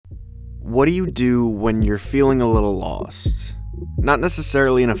What do you do when you're feeling a little lost? Not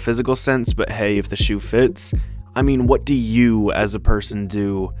necessarily in a physical sense, but hey, if the shoe fits. I mean, what do you as a person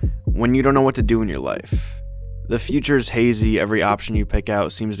do when you don't know what to do in your life? The future's hazy, every option you pick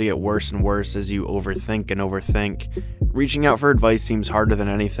out seems to get worse and worse as you overthink and overthink. Reaching out for advice seems harder than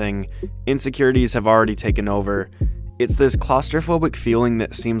anything. Insecurities have already taken over. It's this claustrophobic feeling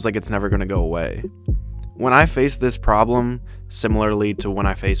that seems like it's never going to go away. When I face this problem, similarly to when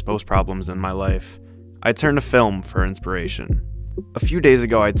I face most problems in my life, I turn to film for inspiration. A few days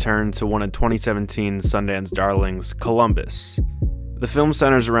ago, I turned to one of 2017's Sundance darlings, Columbus. The film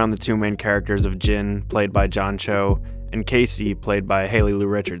centers around the two main characters of Jin, played by John Cho, and Casey, played by Haley Lu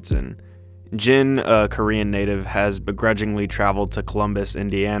Richardson. Jin, a Korean native, has begrudgingly traveled to Columbus,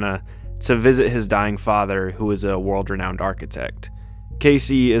 Indiana, to visit his dying father, who is a world-renowned architect.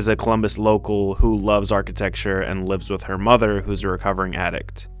 Casey is a Columbus local who loves architecture and lives with her mother, who's a recovering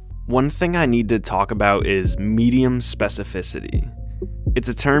addict. One thing I need to talk about is medium specificity. It's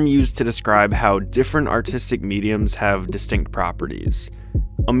a term used to describe how different artistic mediums have distinct properties.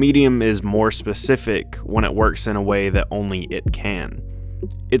 A medium is more specific when it works in a way that only it can.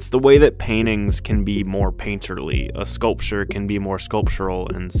 It's the way that paintings can be more painterly, a sculpture can be more sculptural,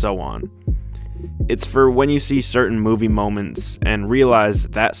 and so on. It's for when you see certain movie moments and realize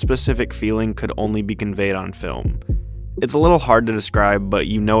that specific feeling could only be conveyed on film. It's a little hard to describe, but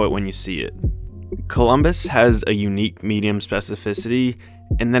you know it when you see it. Columbus has a unique medium specificity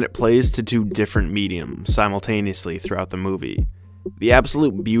in that it plays to two different mediums simultaneously throughout the movie. The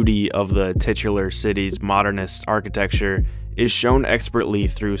absolute beauty of the titular city's modernist architecture is shown expertly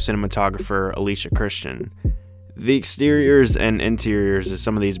through cinematographer Alicia Christian. The exteriors and interiors of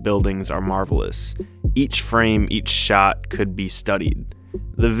some of these buildings are marvelous. Each frame, each shot could be studied.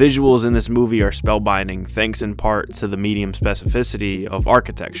 The visuals in this movie are spellbinding thanks in part to the medium specificity of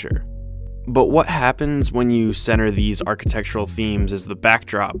architecture. But what happens when you center these architectural themes as the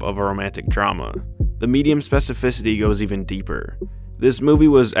backdrop of a romantic drama? The medium specificity goes even deeper. This movie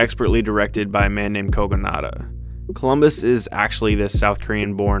was expertly directed by a man named Kogonada. Columbus is actually this South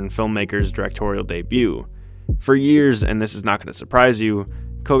Korean-born filmmaker's directorial debut. For years, and this is not going to surprise you,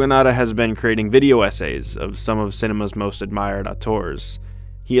 Kogonada has been creating video essays of some of cinema's most admired auteurs.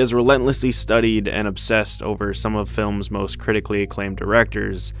 He has relentlessly studied and obsessed over some of film's most critically acclaimed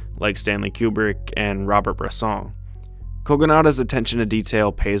directors, like Stanley Kubrick and Robert Bresson. Kogonada's attention to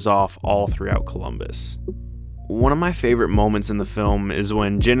detail pays off all throughout Columbus. One of my favorite moments in the film is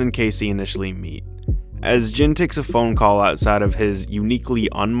when Jin and Casey initially meet. As Jin takes a phone call outside of his uniquely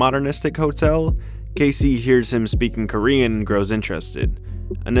unmodernistic hotel, Casey hears him speaking Korean and grows interested.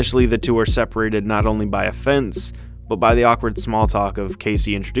 Initially, the two are separated not only by a fence, but by the awkward small talk of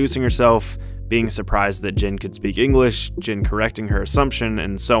Casey introducing herself, being surprised that Jin could speak English, Jin correcting her assumption,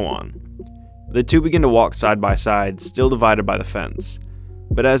 and so on. The two begin to walk side by side, still divided by the fence.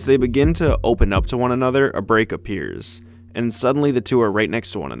 But as they begin to open up to one another, a break appears, and suddenly the two are right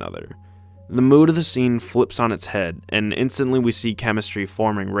next to one another. The mood of the scene flips on its head, and instantly we see chemistry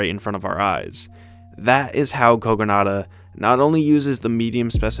forming right in front of our eyes. That is how Kogonada not only uses the medium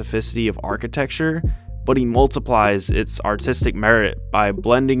specificity of architecture, but he multiplies its artistic merit by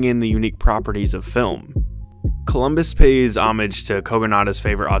blending in the unique properties of film. Columbus pays homage to Kogonada's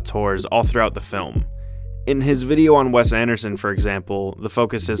favorite auteurs all throughout the film. In his video on Wes Anderson, for example, the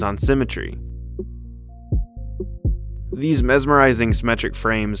focus is on symmetry. These mesmerizing symmetric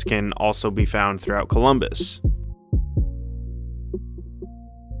frames can also be found throughout Columbus.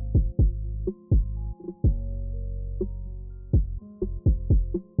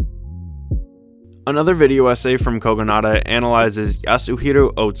 Another video essay from Kogonada analyzes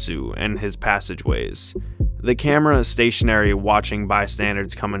Yasuhiro Otsu and his passageways. The camera is stationary, watching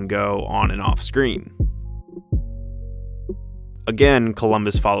bystanders come and go on and off screen. Again,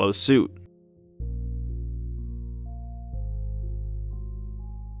 Columbus follows suit.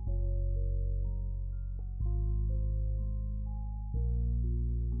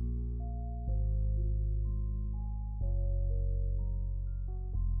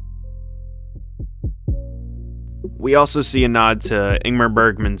 We also see a nod to Ingmar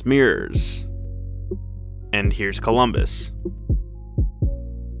Bergman's Mirrors. And here's Columbus.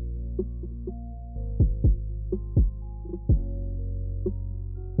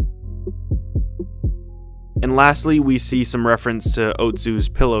 And lastly, we see some reference to Otsu's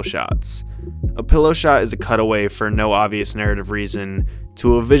pillow shots. A pillow shot is a cutaway for no obvious narrative reason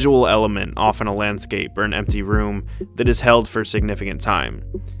to a visual element, often a landscape or an empty room, that is held for significant time.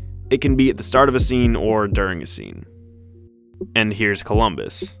 It can be at the start of a scene or during a scene. And here's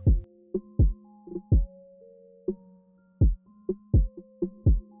Columbus.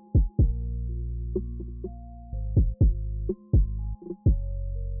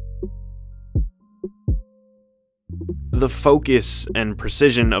 The focus and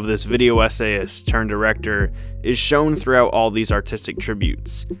precision of this video essayist turned director is shown throughout all these artistic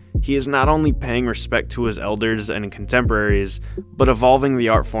tributes. He is not only paying respect to his elders and contemporaries, but evolving the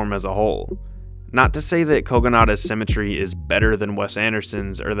art form as a whole. Not to say that Kogonada's symmetry is better than Wes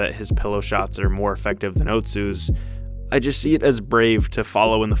Anderson's or that his pillow shots are more effective than Otsu's. I just see it as brave to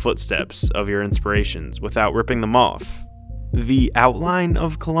follow in the footsteps of your inspirations without ripping them off. The outline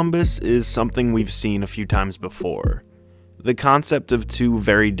of Columbus is something we've seen a few times before. The concept of two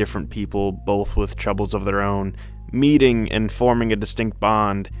very different people, both with troubles of their own, meeting and forming a distinct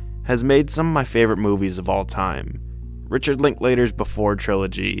bond, has made some of my favorite movies of all time. Richard Linklater's Before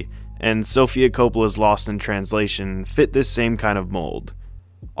trilogy and Sofia Coppola's Lost in Translation fit this same kind of mold.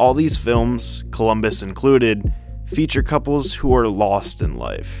 All these films, Columbus included, feature couples who are lost in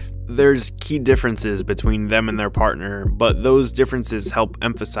life. There's key differences between them and their partner, but those differences help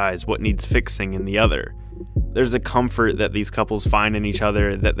emphasize what needs fixing in the other. There's a comfort that these couples find in each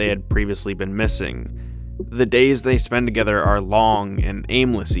other that they had previously been missing. The days they spend together are long and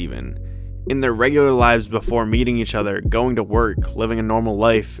aimless even. In their regular lives before meeting each other, going to work, living a normal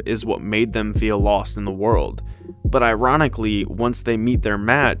life is what made them feel lost in the world. But ironically, once they meet their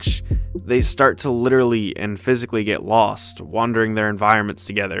match, they start to literally and physically get lost, wandering their environments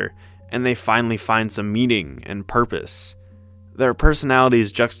together, and they finally find some meaning and purpose. Their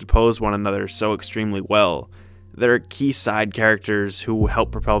personalities juxtapose one another so extremely well. There are key side characters who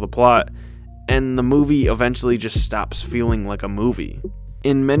help propel the plot, and the movie eventually just stops feeling like a movie.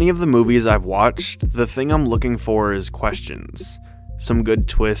 In many of the movies I've watched, the thing I'm looking for is questions. Some good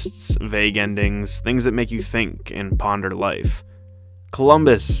twists, vague endings, things that make you think and ponder life.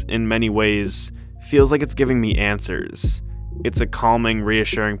 Columbus, in many ways, feels like it's giving me answers. It's a calming,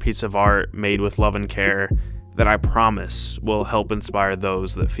 reassuring piece of art made with love and care that I promise will help inspire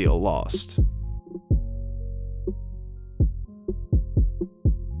those that feel lost.